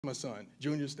My son,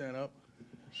 Junior, stand up.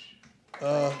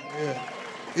 Yeah.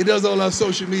 He does all our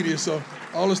social media, so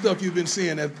all the stuff you've been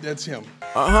seeing, that's him.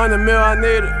 100 mil, I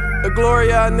need it. The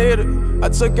glory, I need it. I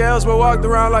took L's but walked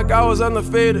around like I was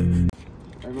undefeated.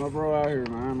 Hey, my bro out here,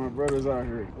 man. My brother's out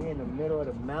here. We're in the middle of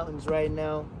the mountains right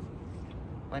now.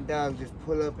 My dog just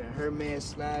pull up and her man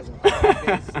slides and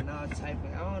and all type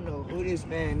of. I don't know who this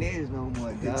man is no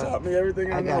more, dog. He taught me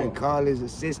everything I know. I gotta call his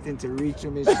assistant to reach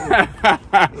him and shit.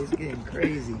 It's getting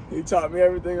crazy. He taught me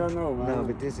everything I know, man. No,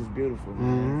 but this is beautiful,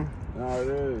 man. No, it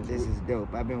is. This is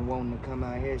dope. I've been wanting to come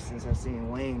out here since I seen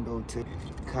Wayne go to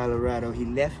Colorado. He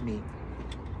left me.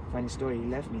 Funny story, he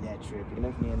left me that trip. He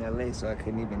left me in LA so I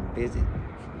couldn't even visit.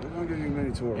 We're gonna give you a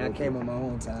mini tour. And I came on my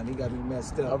own time. He got me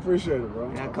messed up. I appreciate it, bro.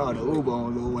 And I called the Uber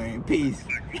on Lil Wayne. Peace.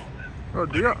 Bro,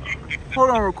 hold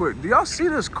on real quick. Do y'all see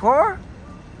this car?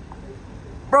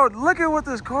 Bro, look at what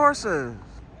this car says.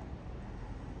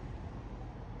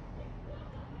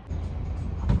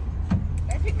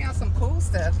 They picked me out some cool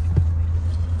stuff.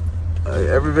 Hey,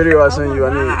 every video I send you,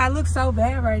 I look so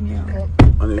bad right now.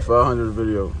 I need 500 a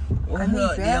video. I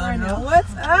need bad right now.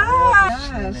 What's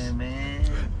up? Man.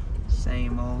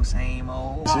 Same old, same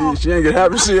old. She ain't get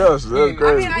happy to see us. That's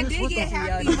crazy. I did get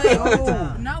happy,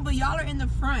 but no, but y'all are in the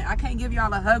front. I can't give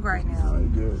y'all a hug right now.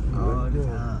 All the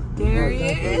time. There he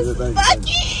is.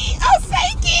 Fucky! I'll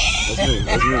take it!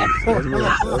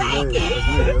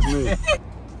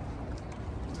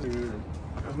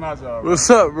 That's my job. What's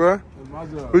up, bro? That's my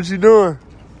job. What you doing?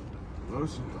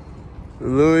 Lotion.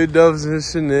 Louis Duffs and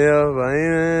Chanel. I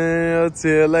ain't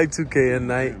hotel like 2K at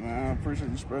night. Man, I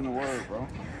appreciate you spreading the word, bro.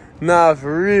 Nah,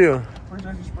 for real.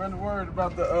 Appreciate you spreading the word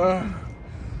about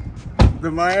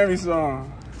the Miami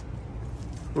song.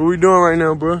 What we doing right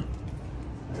now, bro?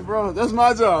 Hey, bro, that's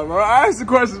my job, bro. I ask the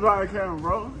questions behind the camera,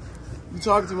 bro. You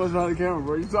talking too much behind the camera,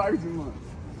 bro. You talking too much.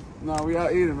 Nah, we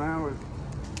out eating, man, with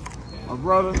my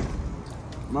brother,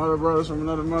 my other brothers from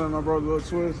another mother, my brother Lil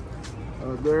Twist,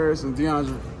 Darius and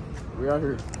DeAndre. We out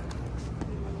here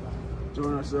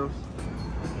enjoying ourselves.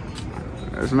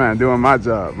 This man doing my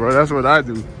job, bro. That's what I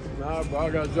do. Nah, bro, I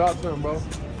gotta drop something, bro.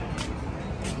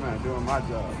 This man doing my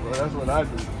job, bro. That's what I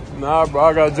do. Nah, bro,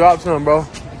 I gotta drop something, bro.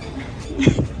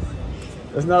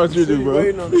 That's not what you do, bro.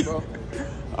 Waiting on it, bro.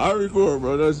 I record,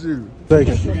 bro. That's you. Thank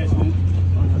you.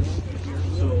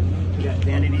 So, yeah,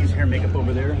 Vanity's hair and makeup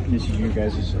over there. This is you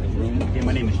guys' room. Again,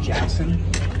 my name is Jackson.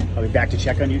 I'll be back to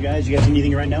check on you guys. You guys need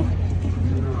anything right now?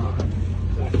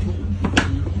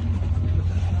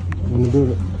 I'm gonna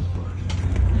do it.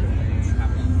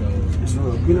 Just a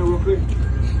little cleanup real quick.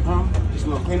 Huh? Just a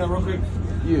little cleanup real quick?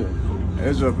 Yeah.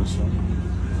 Edge up and stuff.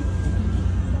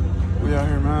 We out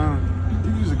here, man. You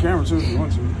can use the camera too if you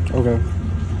want to. Okay.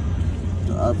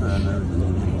 The iPad and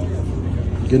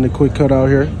everything. Getting a quick cut out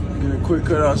here. Getting a quick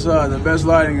cut outside. The best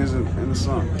lighting is in the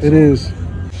sun. It is.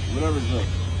 Whatever's up.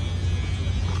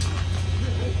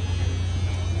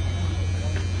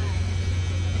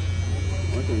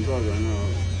 I can't talk right now.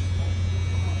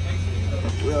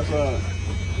 We outside.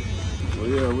 Well,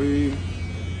 yeah,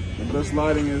 the best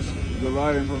lighting is the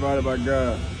lighting provided by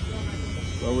God.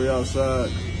 So we outside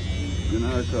getting a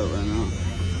haircut right now.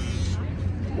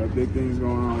 Got big things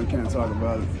going on. We can't talk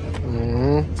about it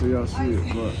until y'all see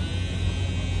it. But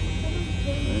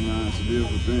hey, man, it's a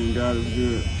beautiful thing. God is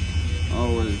good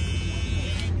always.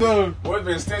 Boys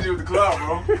been stingy with the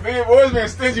club, bro. Man, boys been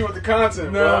stingy with the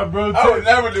content, bro. Nah, bro. I would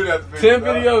never do that to people. 10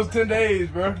 videos, 10 days,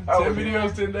 bro. 10 would-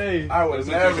 videos, 10 days. I would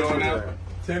never do that.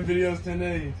 10 videos, 10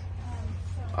 days.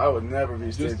 I would never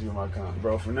be stingy with my content,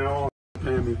 bro. From now on,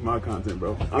 paying me for my content,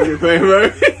 bro. I'm getting paid,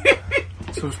 bro.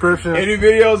 Subscription. Any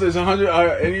videos is 100.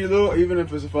 Any little, even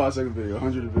if it's a 5-second video,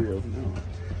 100 a video. No.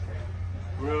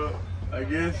 Bro, I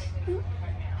guess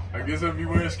I'll be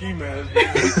wearing ski masks.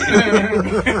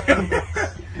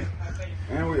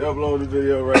 And we upload the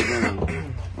video right now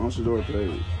on Shador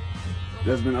page.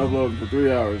 That's been uploaded for 3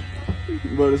 hours,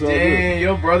 but it's all good. Dang,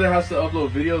 your brother has to upload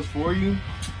videos for you?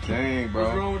 Dang, bro.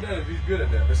 What's wrong with that if he's good at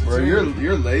that? Bro,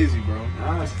 you're lazy, bro.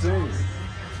 Nah, it's a team.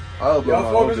 I upload my Y'all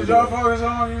own focus, video. y'all focus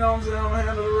on, you know what I'm saying? I'm gonna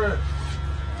handle the rest.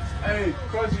 Hey,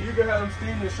 Coach, you can have them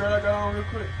steam the shirt I got on real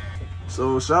quick.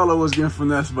 So Shiloh was getting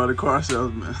finessed by the car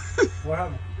salesman. What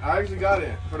happened? I actually got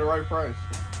it for the right price.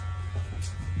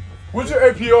 What's your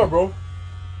APR, bro?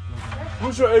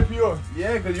 What's your APR?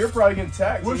 Yeah, because you're probably getting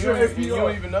taxed. What's and your you don't- APR? You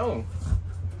don't even know.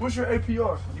 What's your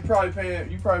APR? You probably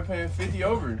paying 50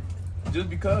 over, just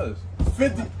because.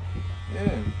 50.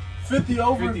 Yeah, 50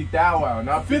 over. 50 thou wow,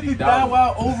 not 50 $50. thou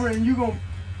wow over, and you gon'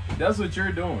 That's what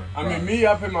you're doing. I mean, me,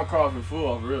 I pay my car for full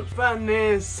off rips.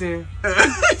 Financing. Two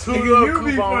Nigga, little you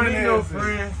be coupon, ain't no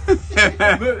financing.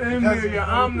 friend. Look, Emilia,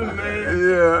 I'm the man.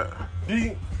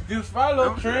 Yeah. Just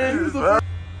follow trends.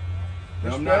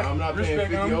 I'm not paying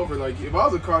 50 over. Like, if I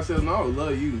was a car salesman, I would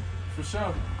love you. For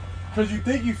sure. Cause you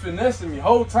think you finessing me.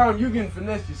 Whole time you getting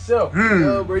finessed yourself.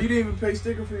 No, bro, you didn't even pay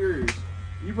sticker for yours.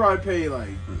 You probably paid like.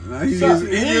 Nah, he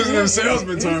using them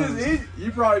salesman terms.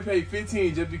 You probably paid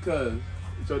 15 just because.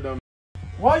 It's your dumb.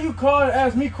 Why you call and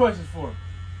ask me questions for?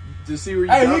 To see where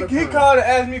you Hey, got it he from. called and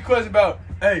asked me questions about,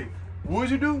 hey,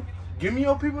 what'd you do? Give me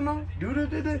your people number. Do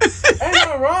this. Ain't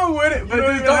nothing wrong with it, but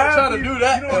just don't try to do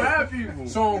that. You don't have people.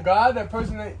 So on God, that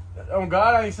person, on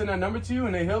God, I ain't sent that number to you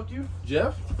and they helped you?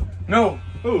 Jeff? No.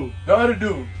 Who? The other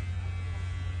dude.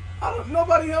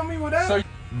 Nobody helped me with that. So,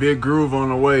 Big Groove on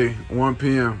the way, 1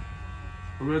 p.m.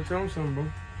 I better tell him something, bro.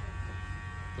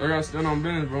 I gotta stand on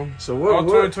business, bro. So what? All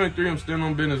 2023, I'm still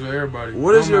on business with everybody.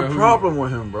 What is No your matter who problem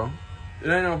with him, bro? It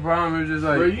ain't no problem. It's just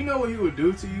like, Bro, you know what he would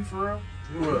do to you for real?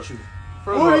 what? First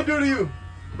What of would all, he do to you?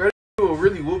 he will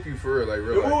really whoop you for real, like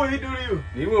real. What would he do to you?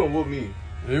 He won't whoop me.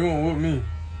 He won't whoop me.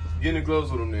 Get in the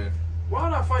gloves with him then. Why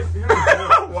would I fight him?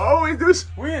 Bro? Why would we do?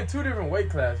 We in 2 different weight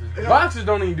classes. Boxers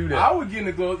don't even do that. I would get in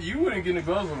the gloves. You wouldn't get in the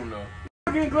gloves with him though.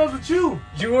 I'm getting gloves with you.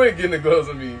 You wouldn't get in the gloves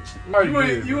with me.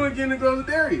 Already You wouldn't get in the gloves with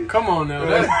Darius. Come on now.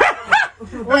 Come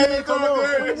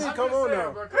on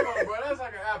now. Bro. Come on, bro. That's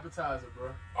like an appetizer, bro.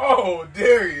 Oh,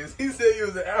 Darius. He said he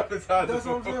was an appetizer. That's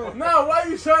what I'm saying. No, why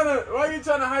you trying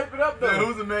to hype it up though?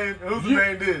 Who's the main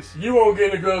dish? You won't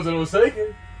get in the gloves of those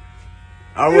shaking.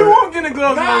 I You won't get in the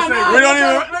gloves with Nah, no nah, We don't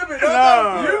that's even- how flip it.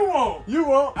 Nah. You won't. You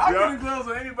won't. I'll get in the gloves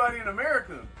with anybody in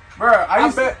America. Bro,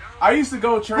 I used to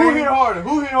go train. Who hit harder?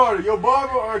 Who hit harder? Your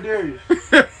barber or Darius? Who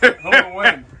would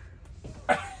win?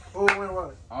 Who win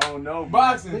what? I don't know. bro.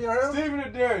 Boxing. Me or him? Steven or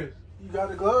Darius? You got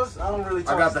the gloves? I don't really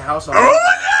talk. I got the house on. I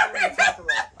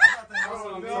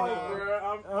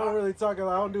don't really talk a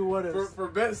lot. I don't do what is. For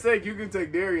bet's sake, you can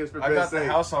take Darius for I bet's got the sake.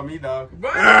 house on me, dog. I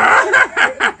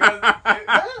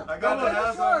got the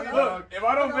house on me. Look, Look, if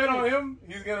I don't bet on him,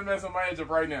 he's gonna mess up my edge up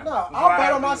right now. No, That's I'll what I bet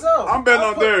have on to do. myself. I'm betting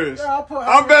on Darius. Yeah, I'll put.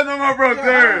 I'm betting on my bro What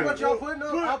Darius. y'all putting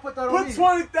up? I'll put that on Put me.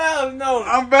 20,000 on it.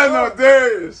 I'm betting on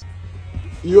Darius.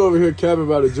 You over here capping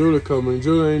about the jeweler coming.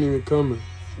 Jeweler ain't even coming.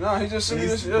 No, he just seen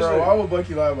this Bro, yesterday. why would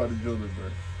Bucky lie about the jeweler, bro?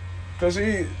 Cause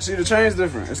see the chain's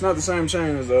different. It's not the same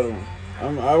chain as the other one.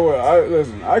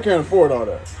 Listen, I can't afford all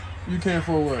that. You can't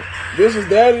afford what? This is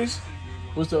Daddy's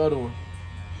What's the other one?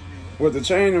 with the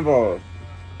chain involved.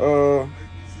 You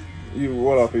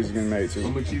what off piece is getting made too.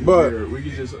 I'm gonna keep But it here. We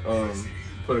can just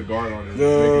put a guard on it. The-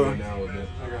 Make it one now with it.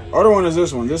 other one is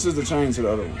this one. This is the chain to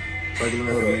the other one. Like a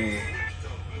little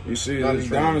You see, Not there's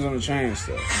the chain. diamonds on the chain and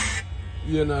stuff.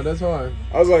 Yeah, nah, that's hard.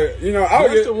 I was like, I would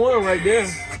That's get the one right there.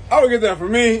 I would get that for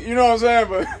me. You know what I'm saying?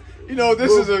 But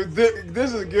this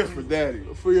is a gift for Daddy.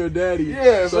 For your daddy.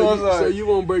 Yeah, so I was like- so you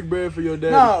won't break bread for your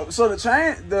daddy. No, so the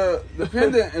chain, the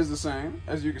pendant is the same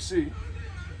as you can see.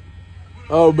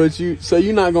 Oh, but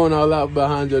you're not going all out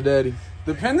behind your daddy.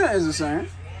 The pendant is the same.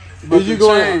 But Is you the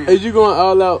going? chain- Is you going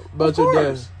all out about Of your daddy?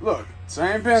 course. Look,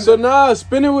 same pendant. So nah,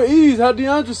 spin it with ease. How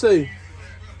DeAndre say?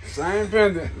 Same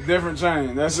pendant, different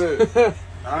chain. That's it.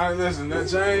 Alright, listen, that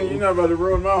chain, you're not about to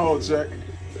ruin my whole check.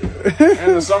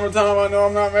 In the summertime, I know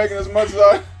I'm not making as much as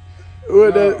I.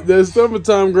 Well, No. that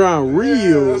summertime grind Yeah,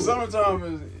 real. the summertime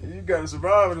is, you gotta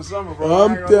survive in the summer, bro.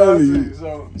 I'm I ain't gonna lie telling to you.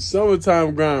 So,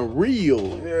 Summertime grind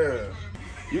real. yeah.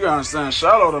 You gotta understand,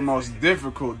 Shiloh the most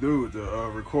difficult dude to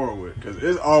record with, because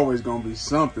it's always gonna be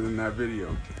something in that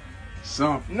video.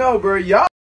 Something. No, bro, y'all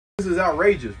this is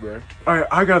outrageous, bro. Alright,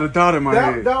 I got a dot in my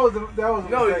head. That was a No,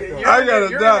 mistake, though. I got a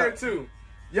you're doubt. in there too.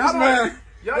 This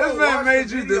man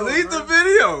made you delete the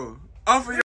video off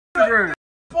of your Instagram.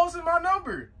 Posted my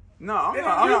number. No, I'm And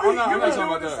not you talking doing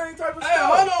about the that. same type of Hey,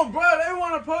 stuff. hold on, bro. They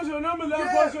want to post your number. Let them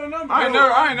post your number. I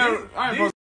ain't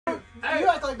post You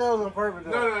act like that was on purpose,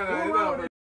 though. No.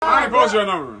 I ain't post your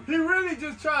number. He really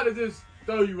just tried to just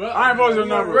throw you up. I ain't post your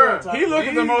number. Bro, He look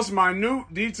at the most minute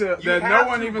detail You that have no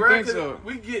one to, even bro, thinks 'cause of.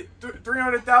 We get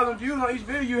 300,000 views on each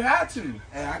video. You had to.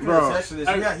 Hey, I can Bro. attest to this.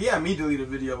 He had me delete a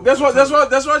video. That's what I just Bro,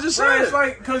 said. it's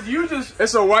like, cause you just,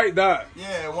 It's a white dot.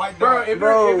 Yeah, white bro, dot. if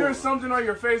there's something on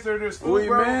your face or there's food, We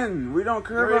bro. men. We don't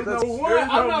care There about is that. no- What? There's I'm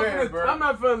no not man, bro. I'm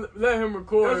not gonna let him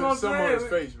record That's what I'm something on saying. his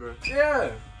face, bro. Yeah.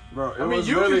 Bro, it I mean, was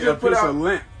you really can a just put piece out- of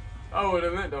lint. Oh, the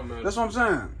lint don't matter. That's what I'm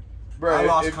saying. Bro, I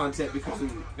lost if, content because of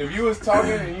you. if you was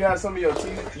talking and you had some of your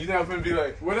teeth, you not gonna be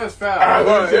like, Well, that's foul.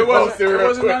 It wasn't real on quick. your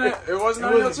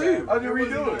teeth. I'll just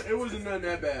redo it. It wasn't nothing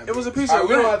that bad. It was a piece All of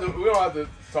right, lint. we don't have to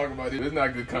talk about it. It's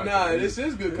not good content. Nah, this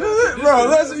is good content. Bro,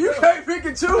 listen, you can't pick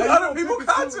and choose you other don't people's pick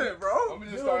and choose. content, bro. I'm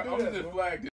gonna just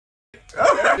flag this.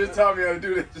 Just tell me how to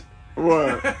do this.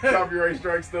 What? Copyright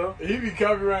strike stuff. He be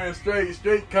copyrighting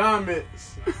straight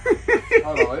comments.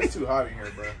 Hold on, it's too hot in here,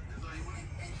 bro.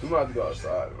 We might have to go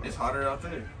outside, man. It's hotter out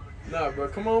there. Nah, bro,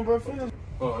 come on, bro. Finish.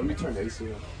 Oh, let me turn the AC on.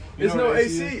 You It's know no what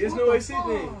AC. AC? It's no AC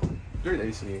thing. There's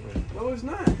AC in here. No, it's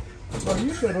not. Oh,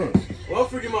 you shut up. Well, I'll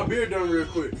freaking my beard done real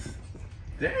quick.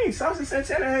 Dang, Saucy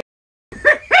Santana.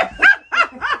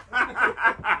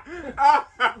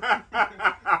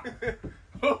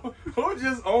 Who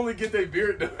just only get their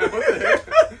beard done? What the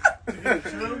heck?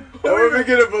 Who even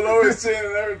get it below his chin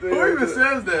and everything? Who even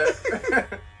says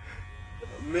that?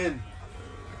 Men.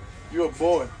 You a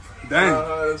boy. Dang.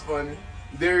 That's funny.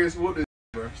 Darius whooped his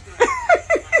bro.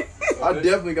 I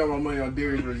definitely got my money on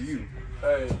Darius versus you.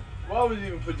 Hey, why would you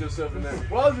even put yourself in that?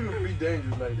 Why would you even be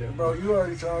dangerous like that? Bro, you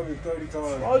already told me 30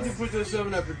 times. Why would you put yourself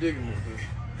in that predicament,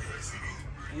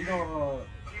 bro?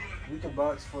 We can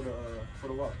box for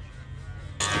the watch.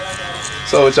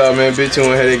 So with y'all, man, Big 2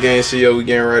 and Headache Gang CEO, we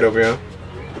getting right over here.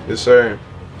 Yes, sir.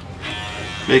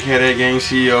 Big Headache Gang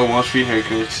CEO wants free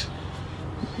haircuts.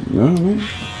 No, man.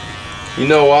 You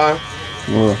know why?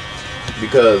 What?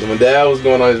 Because when Dad was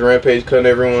going on his rampage cutting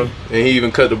everyone, and he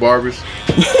even cut the barbers,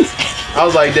 I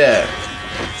was like, Dad,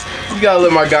 you gotta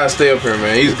let my guy stay up here,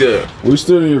 man. He's good. We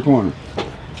stood in your corner.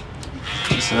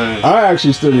 I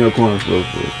actually stood in your corner for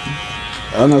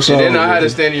I know. And then I had to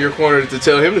stand in your corner to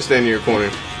tell him to stand in your corner.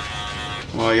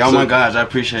 Well, y'all my guys. I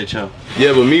appreciate y'all.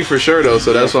 Yeah, but me for sure though.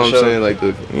 So that's Yeah, what I'm for sure. saying. Like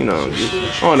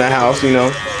just on the house, you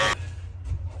know.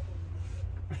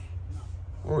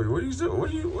 Wait, what are you doing?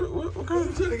 What kind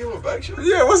of trying to get my back shot?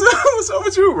 Yeah, what's up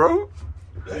with you, bro?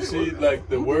 You see, like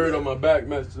the word on my back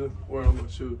matches the word on my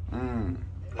shoe.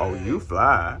 Oh, you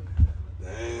fly.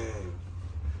 Dang.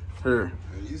 Here.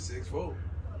 Man, you 6'4".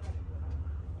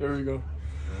 There we go.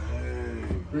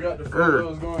 Dang. We got the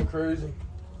photos going crazy.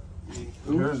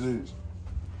 Here's these.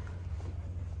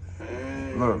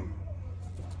 Dang. Look.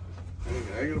 Dang,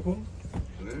 I get a pull?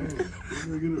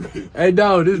 Hey,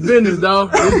 dog, this business,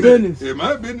 dog. This business. Yeah,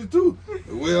 my business too.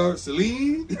 Well,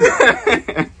 Celine.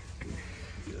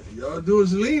 Y'all doing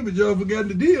Celine, but y'all forgot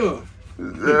the deal.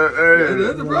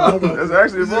 That's the problem. That's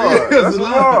actually a bar. That's a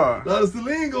bar. A lot of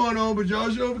Celine going on, but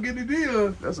y'all sure forget the deal.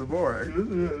 That's a bar.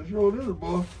 Sure is a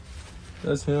bar.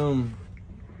 That's him.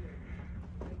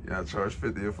 Yeah, I charge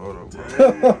 50 a photo,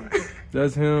 bro.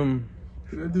 That's him.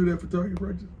 Can I do that for target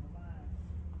practice?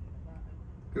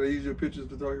 Can I use your pictures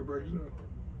for target practice?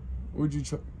 Would you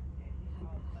try?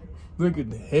 Look at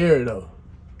the hair, though.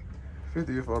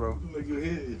 50 a photo. Like your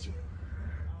head itching.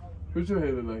 What's your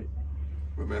hair look like?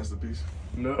 A masterpiece.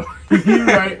 No. You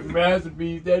right,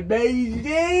 masterpiece. That Beijing!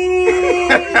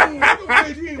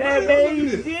 That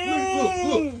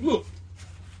Beijing! Look.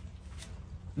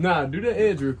 Nah, do the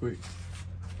edge real quick.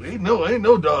 Ain't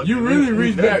no dog. You really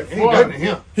reach back Ain't far. nothing to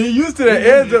him. He used to the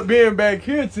edge up being back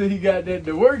here till he got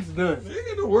the works done. He ain't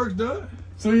get no work done.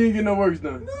 So you ain't get no works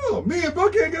done. No, me and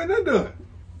Buck ain't got nothing done.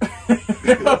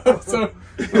 So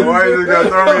Why you just got to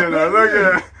throw me in there? Look at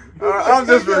that. I'm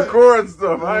just recording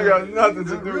stuff. I ain't got nothing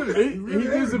to do. he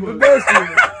just a pedestrian.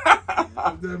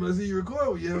 Time I see you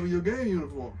record, you have your game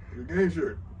uniform, your game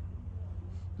shirt.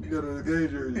 You got on the game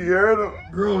jersey. You heard him?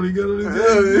 Grown, he got on his game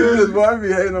Yeah, you jersey. just might be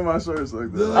hating on my shirts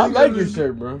like that. I like your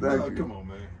shirt, bro. Thank Oh, you. come on,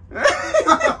 man. You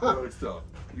gotta stop.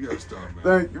 You gotta stop, man.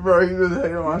 Thank you, bro. You just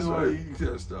hating on my You know what? shirt. You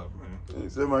gotta stop, man. He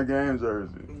said my game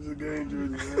jersey. It's a game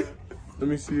jersey, man. Let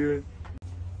me see it.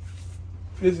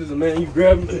 This is a man, you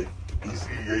grab him.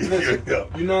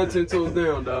 You 9, 10 toes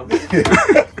down, dog. Did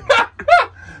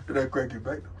I crack your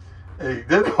back? Hey,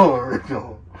 that don't hurt,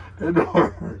 though. That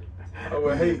don't hurt. I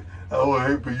would hate. I would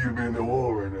hate for you to be in the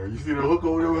wall right now. You see the hook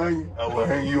over there hanging? I would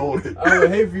hang you on it. I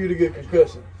would hate for you to get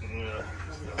concussion.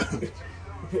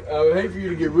 I would hate for you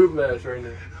to get whiplash right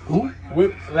now. Who?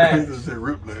 Whiplash. He just said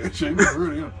whiplash. Ain't never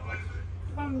heard of him.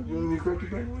 You want me to crack your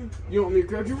back away? You want me to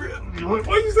crack your rib?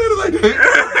 Why you said it like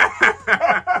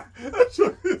that? That's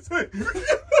what you say.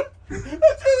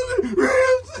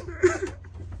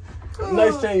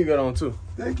 Nice chain you got on too.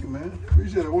 Thank you, man.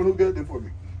 Appreciate it. One who got that for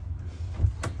me.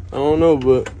 I don't know,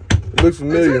 but it looks Turn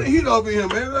familiar. the heat off in him,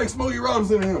 man. It's like Smokey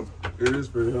Robinson in him. It is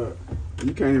pretty hot.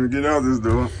 You can't even get out this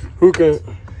door. Who can?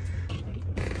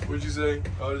 What'd you say?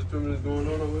 All this pimping is going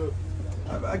on over here?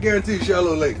 I guarantee you,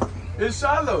 Shallow Lake. It's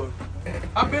shallow.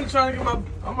 I've been trying to get my.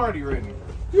 I'm already ready.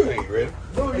 You ain't ready.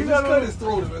 No, You you just got cut on. his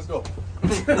throat and let's go.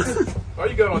 Why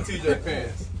you got on TJ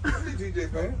pants?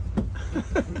 TJ pants.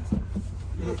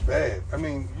 You look bad. I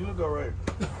mean, you look all right.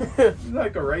 You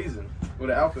like a raisin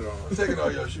with an outfit on. I'm taking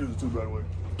all your shoes too, by the way.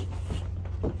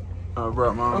 I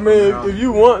brought mine. I mean, if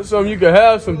you want some, you can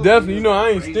have some. Definitely, you know I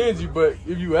ain't stingy, but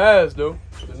if you ask though,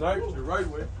 the right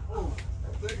way. Oh,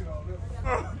 I'm taking all that.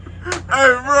 Hey,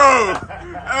 bro.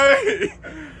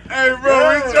 Hey, bro.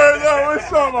 We turned up.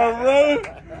 What's up, my brother?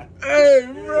 Hey,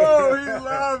 bro, he's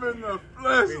live in the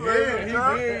flesh, man.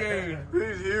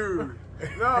 He's huge.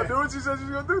 No, do what you said you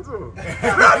was gonna do to him. No,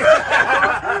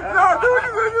 do what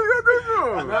you said you was gonna do to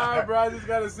him. Nah, bro, I just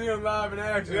gotta see him live in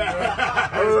action,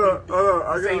 bro. Hold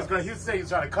on. He was saying he's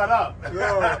trying to cut up.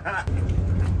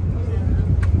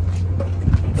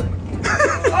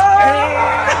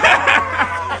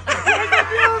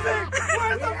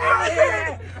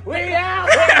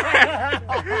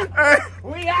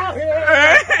 We out here.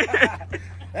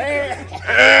 Hey.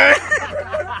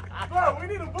 Bro, we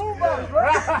need a boombox, bro.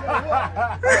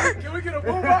 Can we get a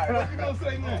boombox? What you gonna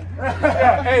say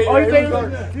now? Hey, oh,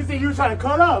 you think you were trying to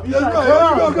cut up? You trying to cut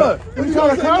up? You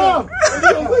trying to cut up? What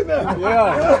you gonna say now?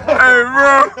 Yeah. Hey,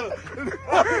 bro.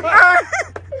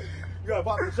 You gotta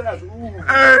pop the chest. Ooh.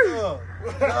 Hey.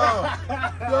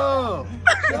 No.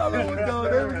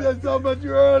 They were just talking about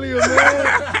you earlier,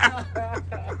 man.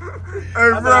 Hey,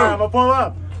 bro. I'm gonna pull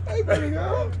up. Hey, baby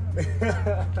girl.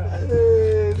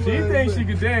 She thinks she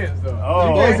can dance, though.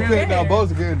 Oh. Now,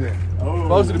 Bosa can dance.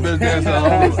 Bosa the best dancer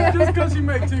on the Just because she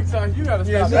make TikTok, you gotta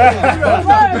stop.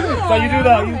 So you do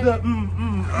the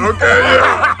Okay,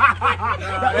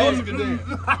 yeah. Bosa can dance.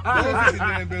 Bosa can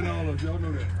dance better than all of us. Y'all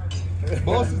know that.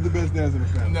 Boss is the best dancer in the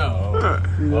family. No.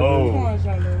 Oh.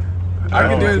 I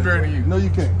can dance better than you. No, you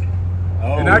can't.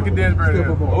 Oh. And I can dance better than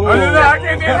you. Oh, no, I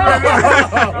can't dance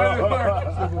better than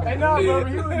you. Hey, no, bro,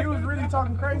 he was really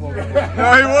talking crazy. No,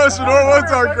 he was. Shador was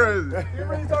talking crazy. He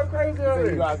really talking crazy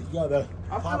earlier. You gotta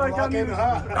I feel like y'all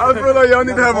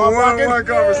need to have a one-on-one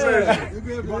conversation. You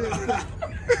good, bro?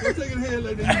 Don't take it ahead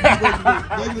like they used to do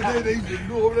back in the day. They used to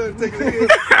go over there and take it ahead.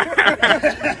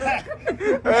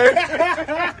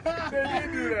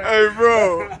 Hey,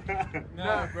 bro.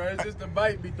 Nah, bro, it's just the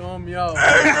bite be throwing me off.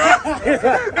 Hey,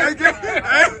 bro.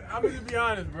 I'm gonna just be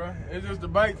honest, bro. It's just the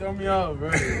bite throwing me off, bro.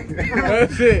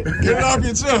 That's it. Get it off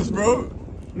your chest, bro.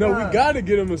 No, we gotta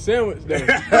get him a sandwich, though.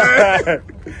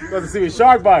 Got to see a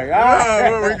shark bite.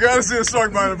 Well, we gotta see a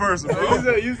shark bite in person,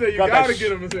 bro. You said you gotta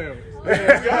get him a sandwich.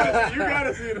 Yeah, you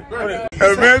gotta see it in person.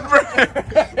 Hey, man, bro.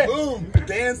 Boom.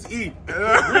 Dance, eat.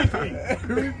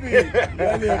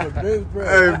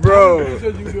 Hey, bro.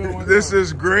 This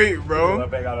is great, bro. I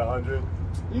bang out 100.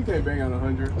 You can't bang out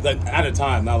 100. Like, at a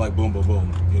time, not like boom, boom,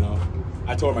 boom. You know,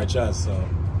 I tore my chest, so.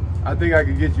 I think I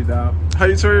could get you, dog. How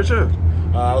you tore your chest?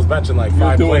 I was benching like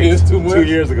 5 plates 2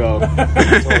 years ago.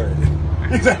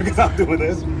 Because I'm doing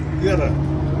this. You gotta,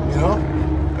 you know,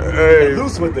 hey.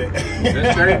 loose with it.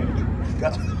 That's straight.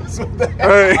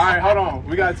 Hey. All right, hold on.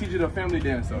 We gotta teach you the family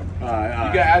dance, though. You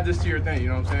gotta add this to your thing. You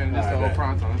know what I'm saying? Just the whole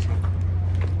prom time.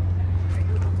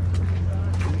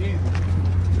 Easy.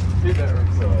 Hit that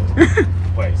right.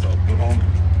 Wait, so boom.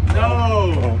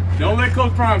 No, don't let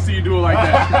Coach Prime see you do it like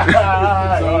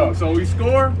that. so we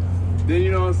score, then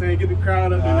you know what I'm saying, get the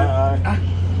crowd up.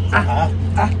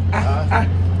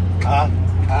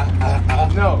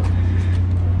 No,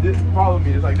 this, follow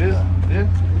me. It's like this,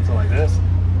 So like this.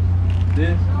 and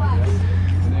then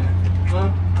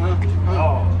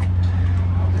Oh.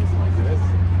 Like this.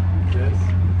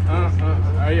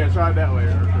 Oh yeah, try it that way.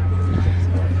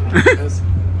 This.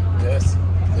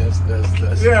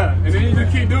 Yeah, and then you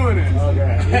just keep doing it.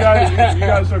 Okay. You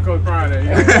gotta show Coach Prime that.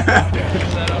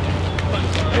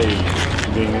 Hey,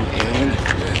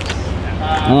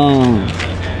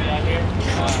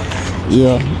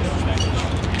 yeah.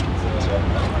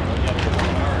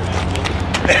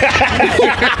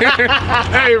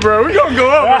 Hey, bro, we gonna go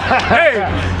up. Hey,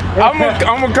 I'm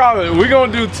gonna call it. We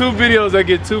gonna do 2 videos that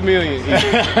get 2 million each.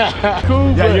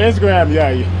 Cool. Yeah, your Instagram, yeah,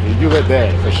 you hit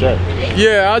that for sure.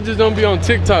 Yeah, I just don't be on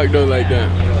TikTok though like that.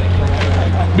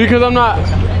 Because I'm not.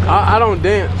 I don't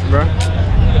dance, bro.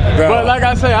 But like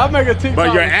I say, I'll make a TikTok.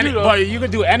 But but you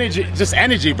can do energy, just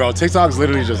energy, bro. TikTok's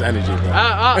literally just energy, bro.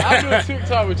 I'll do a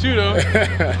TikTok with you though.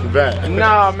 Bet.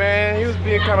 Nah, man, he was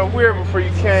being kind of weird before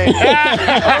you came.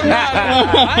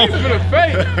 I ain't finna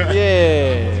fake.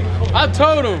 Yeah. I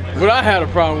told him what I had a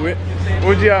problem with.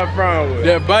 What'd you have a problem with?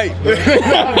 That bite.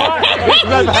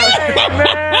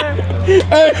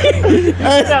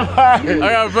 I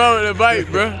got a problem with that bite,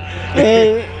 bro.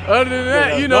 Other than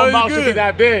that, you know, no it's good. Be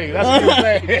that big. That's what you're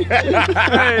saying.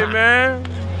 Hey, man.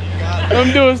 Let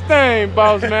him do his thing,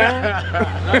 boss, man.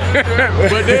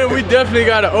 But then we definitely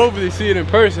got to overly see it in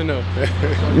person, though.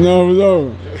 No, it's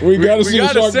over. We gotta see the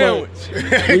shark sandwich.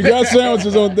 bite. We got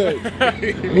sandwiches on deck.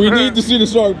 We need to see the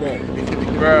shark bite.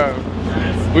 Bro,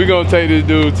 we gonna take this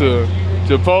dude to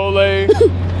Chipotle,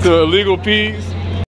 to Illegal Pete's,